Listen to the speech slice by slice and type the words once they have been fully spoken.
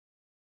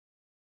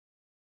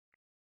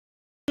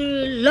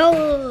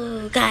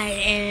Hello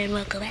guys and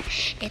welcome back.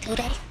 And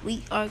today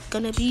we are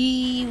gonna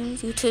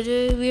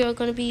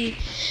be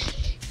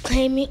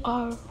claiming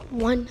our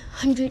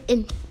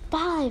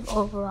 105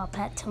 overall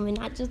Pat Tillman,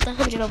 not just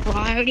 100 overall.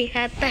 I already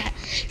had that.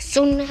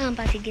 So now I'm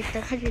about to get the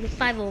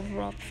 105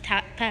 overall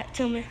Pat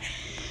Tillman.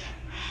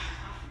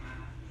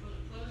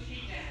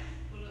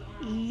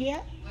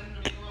 Yep.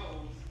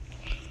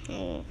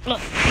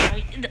 Look,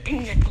 sorry, the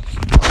pin goes.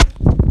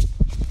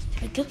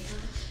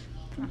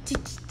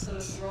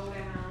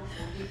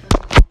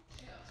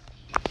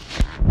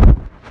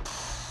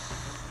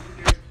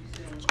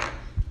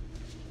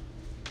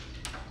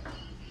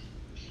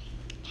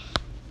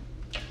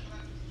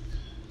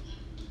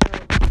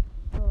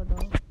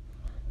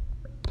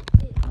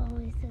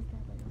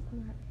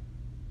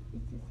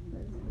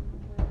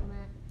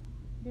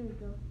 There we go. There we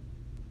go.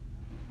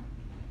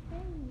 Hey.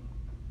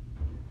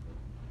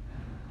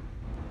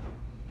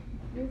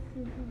 This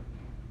is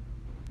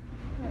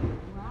a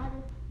lot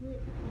of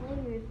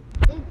layers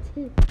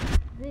into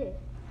this.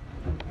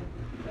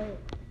 Wait.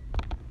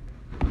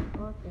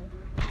 Okay.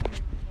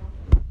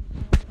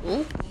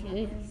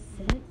 Okay.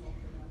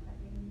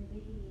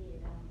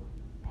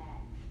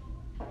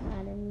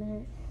 Not a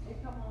mess. They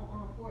come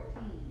on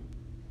 14.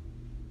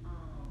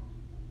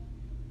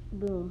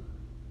 Boom.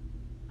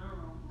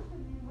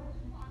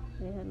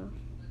 Yeah, no.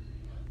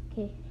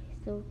 Okay,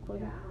 still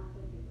recording.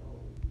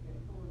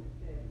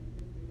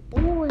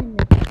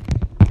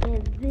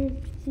 And this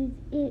is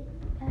it.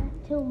 Pat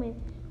Tillman,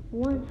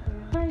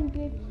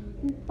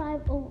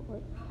 105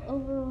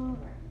 overall.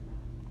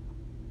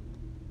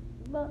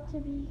 About to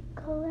be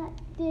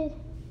collected.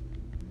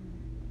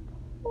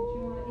 You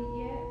want to eat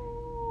yet?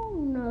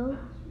 No. I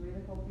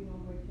really hope you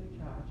don't break your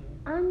charger.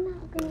 I'm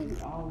not gonna. You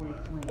always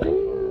swing.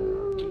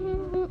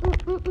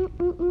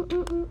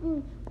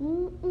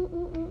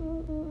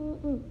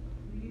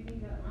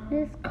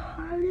 This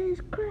card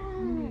is crap.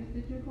 You need a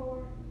stitcher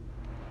cord?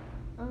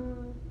 So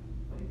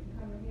you can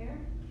come in here?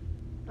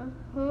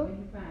 Or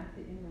you find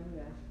sitting over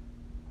there?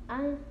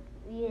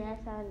 Yes,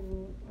 I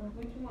need.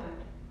 Which one?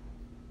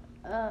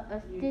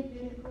 A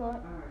stitcher cord.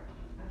 Alright.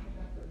 I think I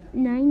put that.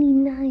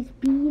 99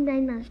 speed,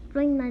 99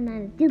 strength,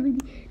 99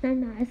 agility,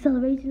 99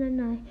 acceleration,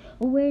 99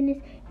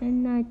 awareness,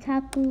 99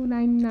 tackle,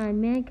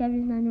 99 man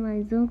coverage,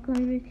 99 zone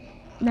coverage,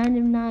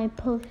 99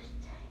 post.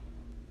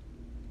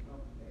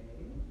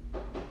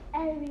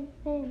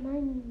 Everything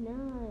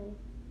 99.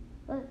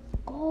 Let's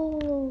go.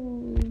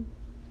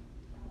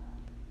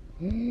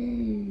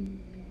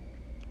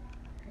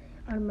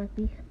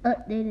 Automatically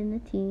updating the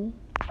team.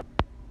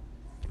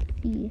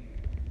 See.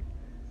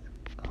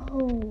 Let's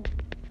go.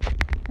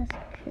 That's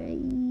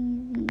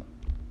crazy.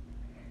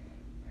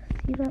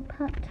 See that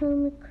Pat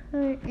Tillman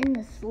card in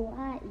the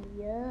slot?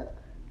 Yup.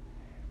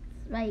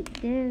 It's right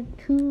there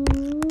too.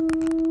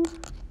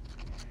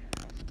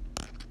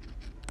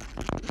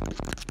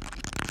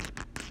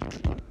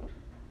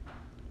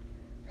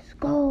 Let's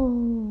go.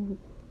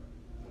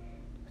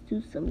 Let's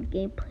do some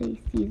gameplay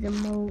season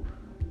mode.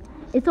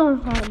 It's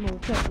on hard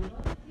mode, trust me.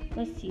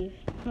 Let's see.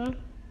 Huh?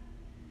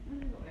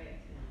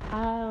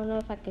 I don't know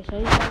if I can show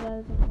you guys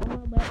on hard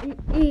mode, but it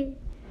is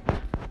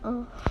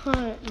on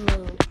hard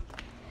mode.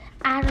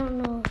 I don't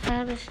know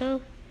how to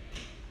show,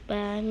 but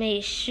I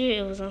made sure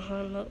it was on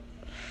hard mode.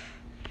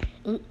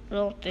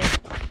 Don't think.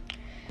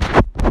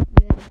 I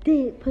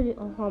did put it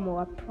on hard mode,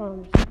 I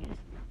promise you.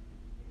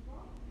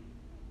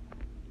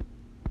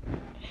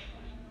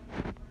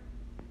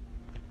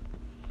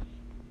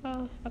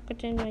 Oh, I could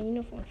change my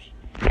uniforms.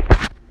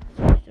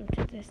 Switch them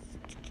to this.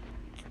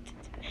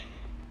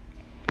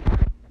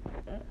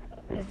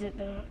 Is it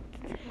the?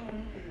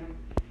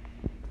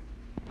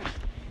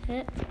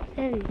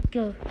 There we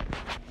go.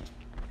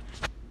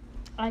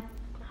 My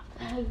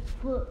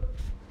foot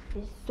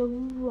is so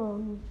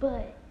wrong,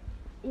 but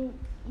it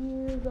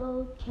is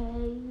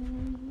okay.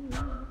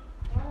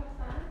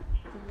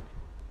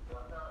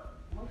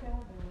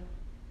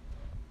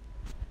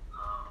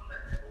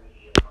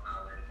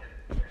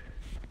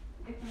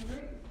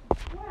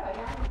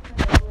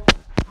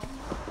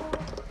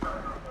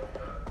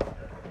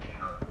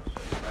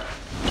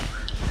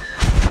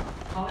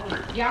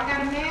 Y'all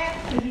got a mat?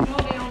 Because you know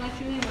they don't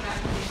let you in without a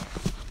mat.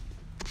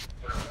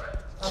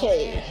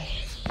 Okay.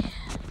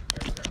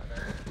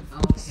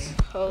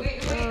 Okay.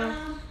 Wait,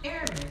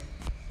 Aaron.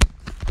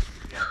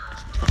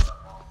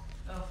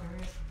 Oh, for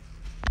real?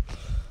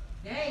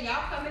 Dang,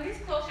 y'all coming this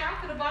close, y'all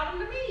could have bought them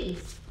to me.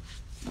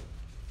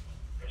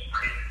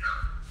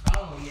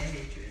 Oh, yeah,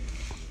 they true.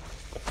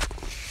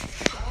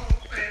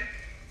 Oh, okay.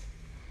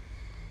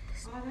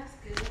 Oh, that's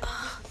good.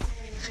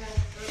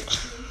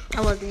 I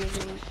wasn't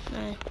even.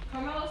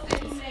 Carmelo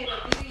said he made a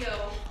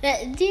video.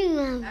 That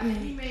didn't I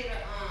mean, he made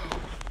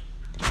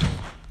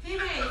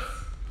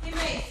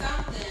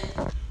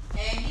something,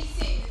 and he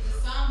sent it to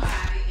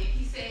somebody, and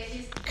he said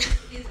his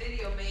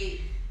video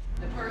made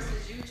the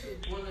person's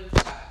YouTube one of the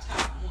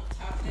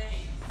top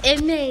things.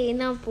 It made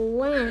number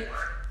 1.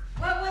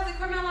 What was it,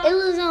 Carmelo? It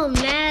was on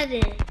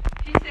Madden.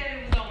 He said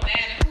it was on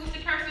Madden. Who's the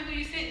person who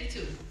you sent it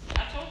to?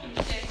 I told him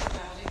to text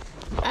about it.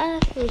 I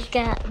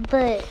forgot,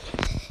 but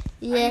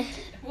Yeah.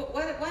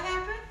 What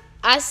happened?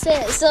 I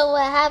said, so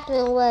what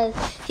happened was,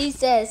 he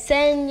said,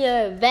 send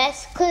your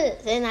best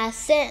clips, and I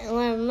sent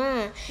one of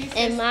mine,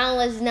 and mine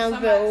was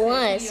number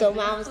one, so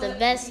mine was the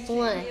best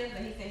one. And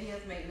he said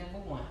his made number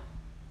one.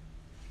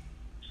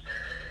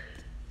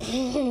 Yeah,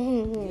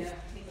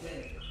 he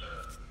said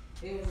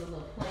it was a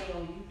little play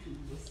on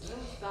YouTube. It was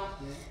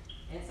something,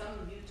 and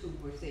some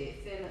YouTuber said,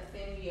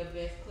 send me your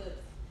best clips,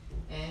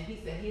 and he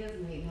said his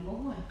made number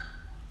one.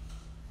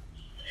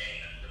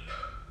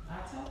 I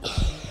told you.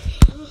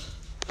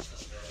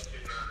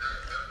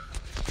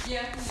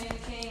 Yeah, and then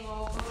it came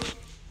over,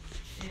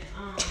 and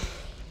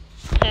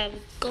Have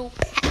go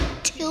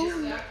Pat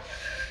Tillman.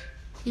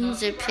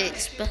 User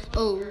picks, but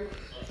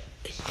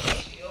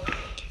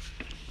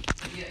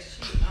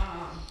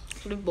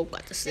we both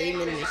got the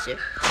same initiative.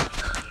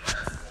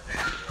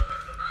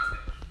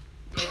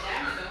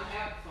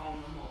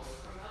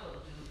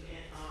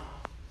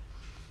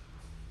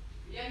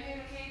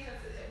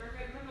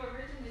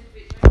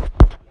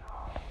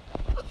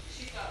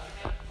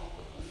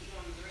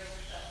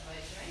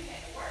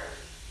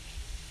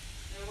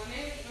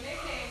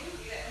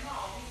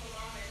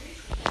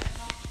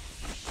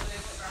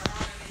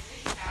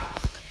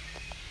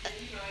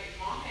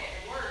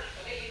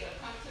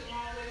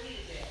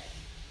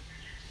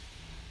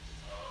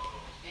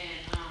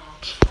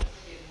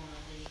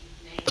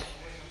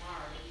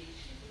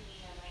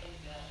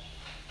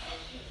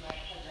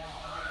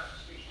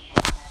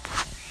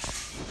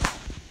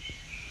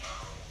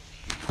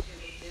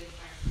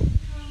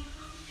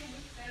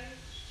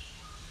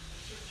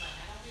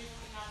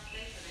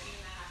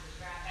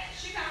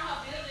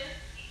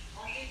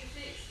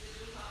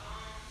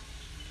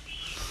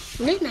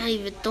 They're not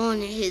even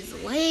throwing it his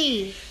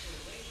way.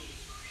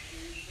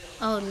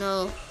 Oh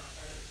no.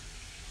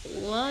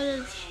 What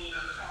is...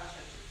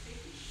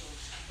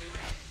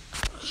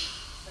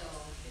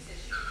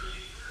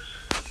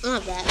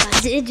 Not bad,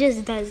 guys. It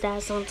just does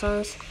that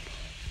sometimes.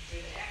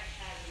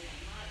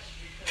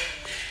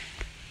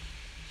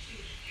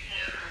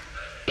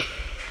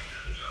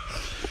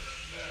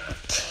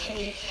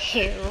 Okay,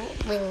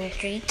 Harold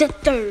Landry the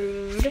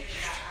third.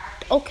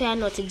 Okay, I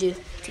know what to do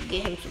to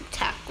get him some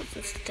tackles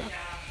and stuff.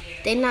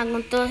 They not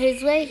gonna throw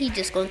his way. He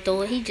just gonna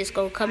throw it. He just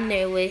gonna come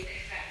their way.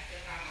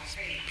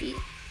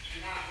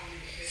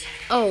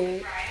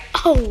 Oh.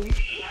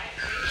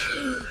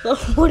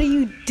 What are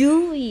you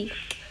doing?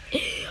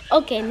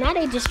 Okay, now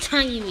they just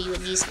trying me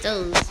with these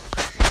throws.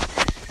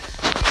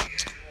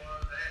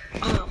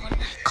 Oh, what did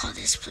I call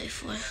this play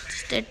for?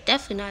 They're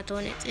definitely not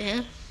doing it to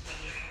him.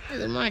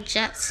 Lamar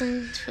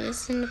Jackson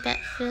first in the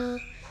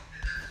backfield.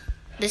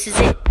 This is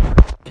it.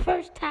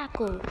 First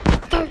tackle.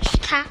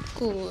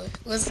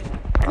 Was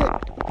good.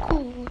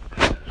 Cool.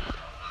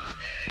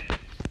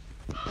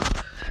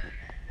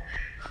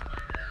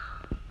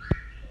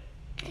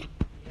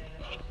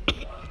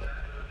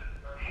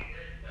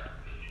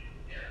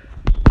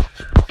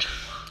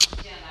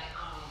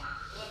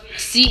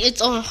 See,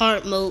 it's on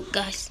hard mode,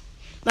 guys.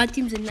 My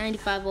team's a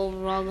 95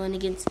 overall going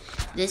against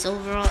this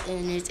overall,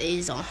 and it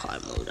is on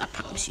hard mode, I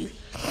promise you.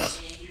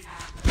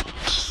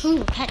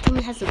 Pat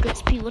Tillman has a good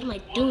speed. What am I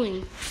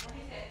doing?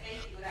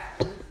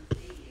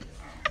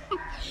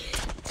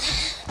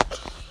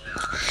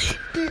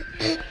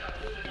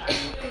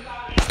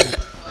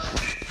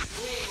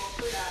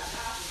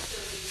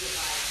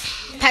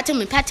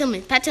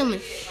 Pat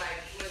Tillman.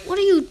 What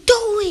are you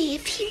doing?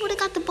 If he would have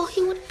got the ball,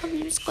 he would have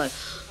probably scored.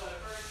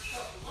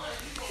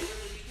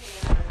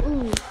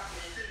 Ooh.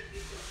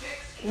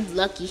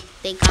 Lucky.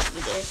 They got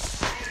me there.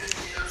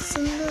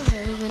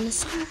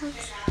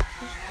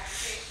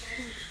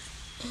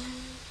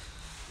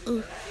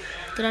 Ooh.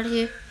 Get out of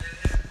here.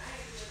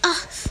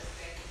 Ah.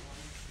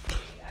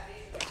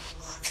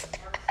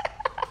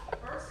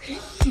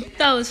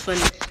 That was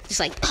funny. Just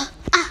like,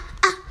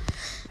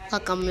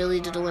 Like I'm really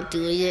the one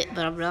doing it,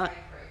 but I'm not.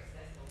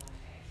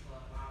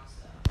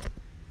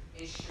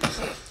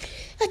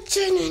 I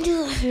turned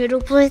into a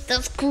little play.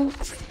 That's cool.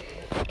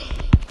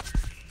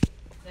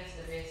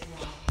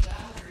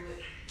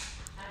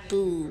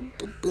 Boom,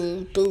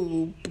 boom,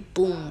 boom,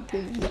 boom,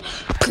 boom.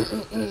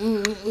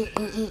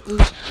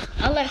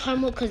 I like hard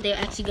mode because they're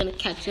actually gonna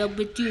catch up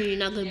with you. You're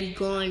not gonna be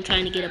going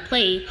trying to get a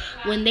play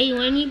when they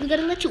weren't even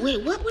gonna let you.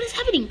 Wait, what? What is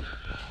happening?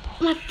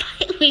 My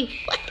fight. Wait,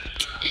 what?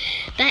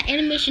 That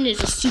animation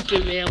is a super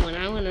rare one.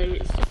 I wanna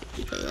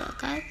play that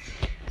guy.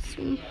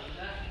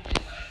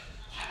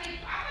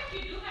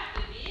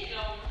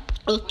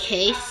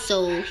 Okay,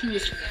 so he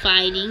was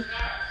fighting.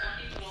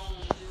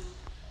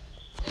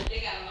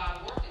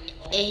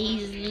 And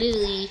he's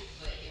literally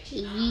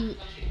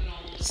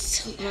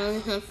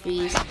Marlon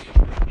Humphreys just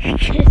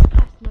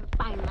passed my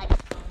fine life.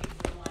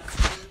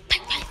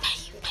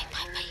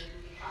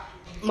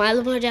 My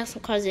Lamar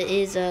Jackson card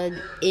is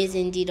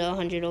indeed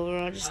 100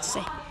 overall, just to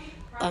say.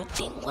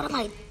 Dang, what am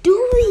I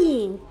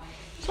doing?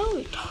 So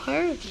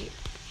retarded.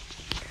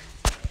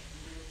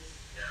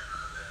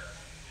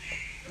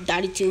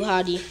 Daddy too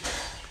hottie.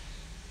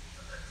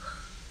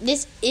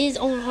 This is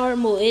on hard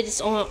mode. It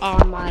is on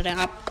automatic.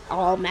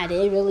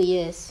 It really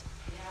is.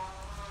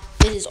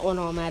 It is on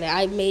automatic.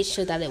 I made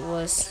sure that it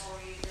was.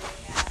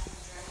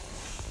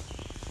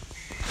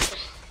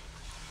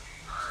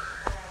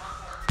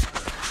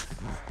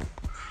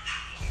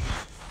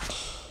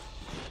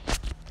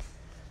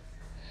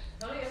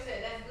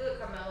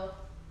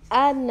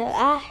 I know.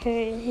 I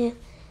heard him.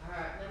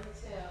 Alright, let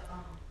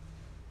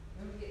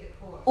me get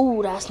the cord.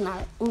 Ooh, that's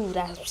not. Ooh,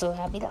 I'm so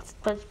happy that's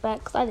the first flag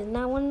because I did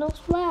not want those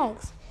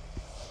flags.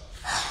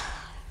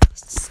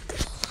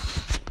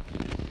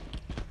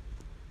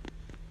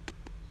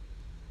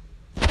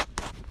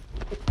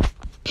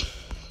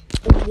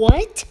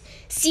 What?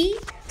 See?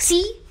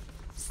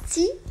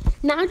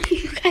 Now do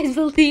you guys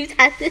believe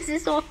that this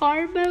is on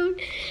hard mode?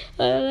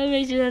 Let me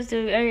make sure I'm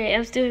still. Okay,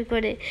 I'm still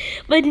recording.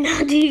 But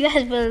now do you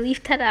guys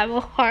believe that I'm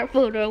on hard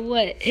mode or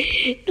what?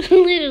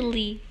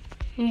 Literally,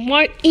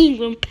 Mark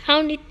Ingram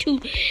pounded to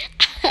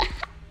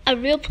a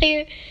real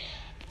player.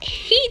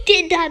 He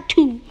did that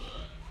too.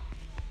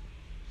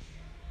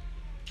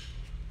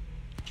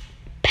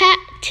 Pat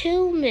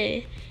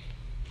Tillman.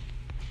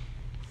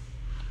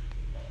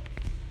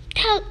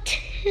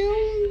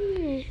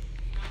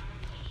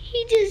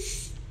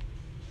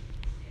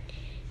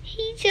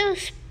 He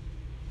just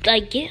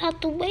like get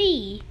out the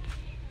way.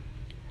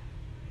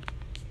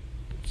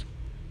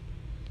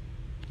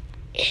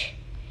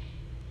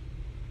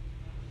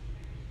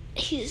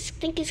 He just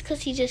think it's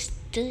because he just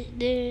stood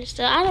there.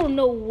 So I don't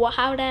know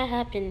how that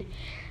happened.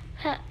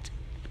 That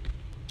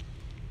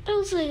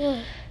was like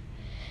a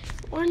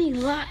Ronnie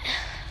Lott.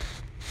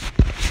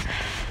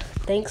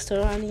 Thanks to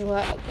Ronnie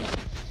Lott.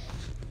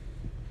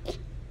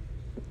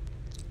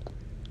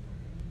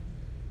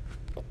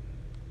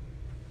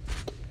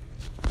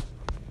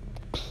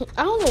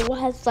 I don't know what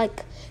has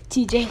like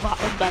TJ Watt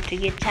was about to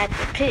get tagged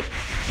the pick.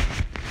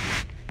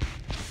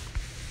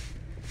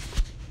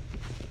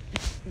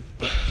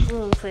 I'm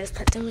gonna play this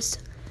Pat Tillman.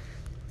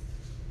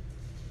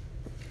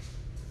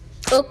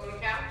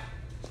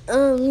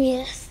 Oh,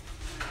 yes.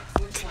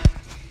 Which one?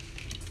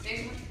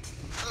 Big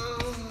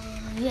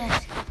one?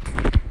 Yes.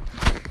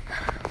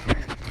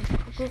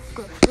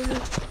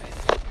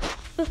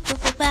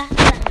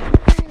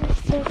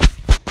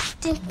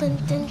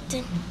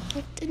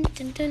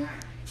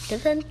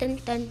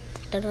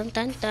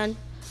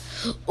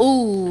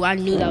 Ooh, I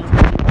knew that was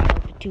going to be wide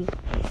open too.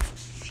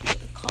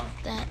 Should've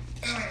caught that.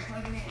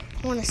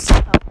 I want to see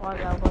how far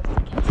that was to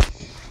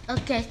catch.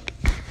 Okay.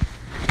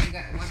 You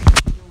got one.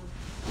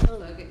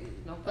 Plug it.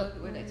 No plug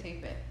it. Where that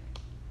tape at?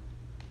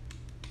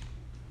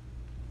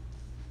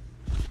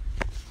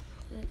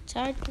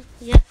 Charge.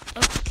 Yep.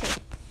 Okay.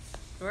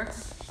 Sure.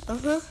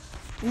 Look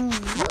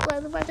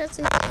like the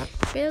Jackson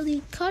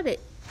barely cut it.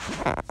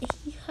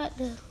 He cut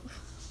the.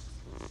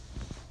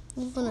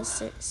 I'm gonna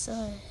sit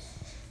side.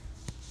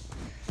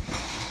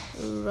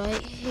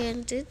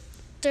 Right-handed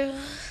throw.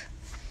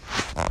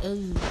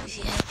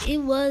 Yeah, it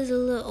was a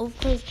little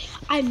open.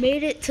 I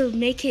made it to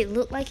make it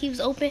look like he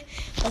was open,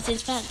 but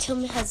since Pat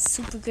Tillman has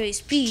super great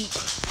speed,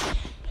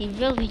 he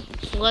really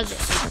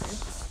wasn't open.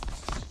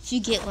 If you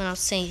get what I'm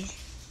saying,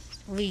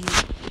 read.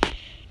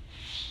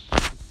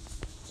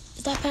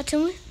 Is that Pat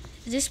Tillman?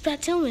 Is this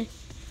Pat Tillman?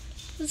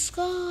 Let's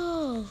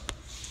go.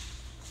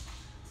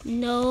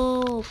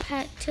 No,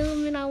 Pat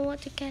Tillman, I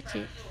want to catch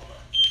it.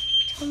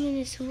 Tillman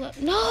is who up.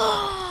 No!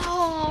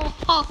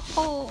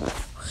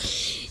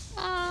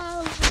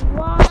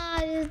 Why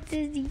does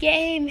this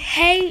game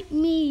hate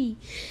me?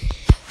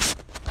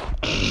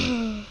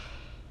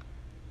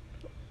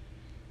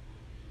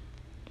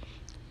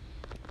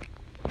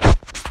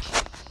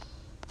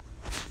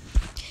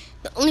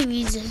 The only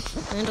reason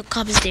Randall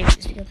Cobb is there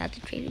is because I have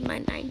to trade my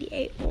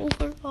 98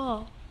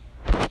 overall.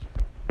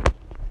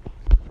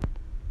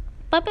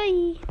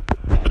 Bye-bye.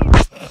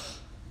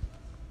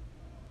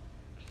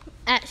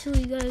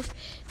 Actually, guys,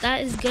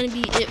 that is going to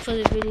be it for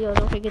the video.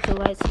 Don't forget to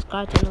like,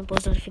 subscribe, turn on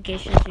post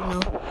notifications,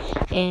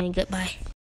 and goodbye.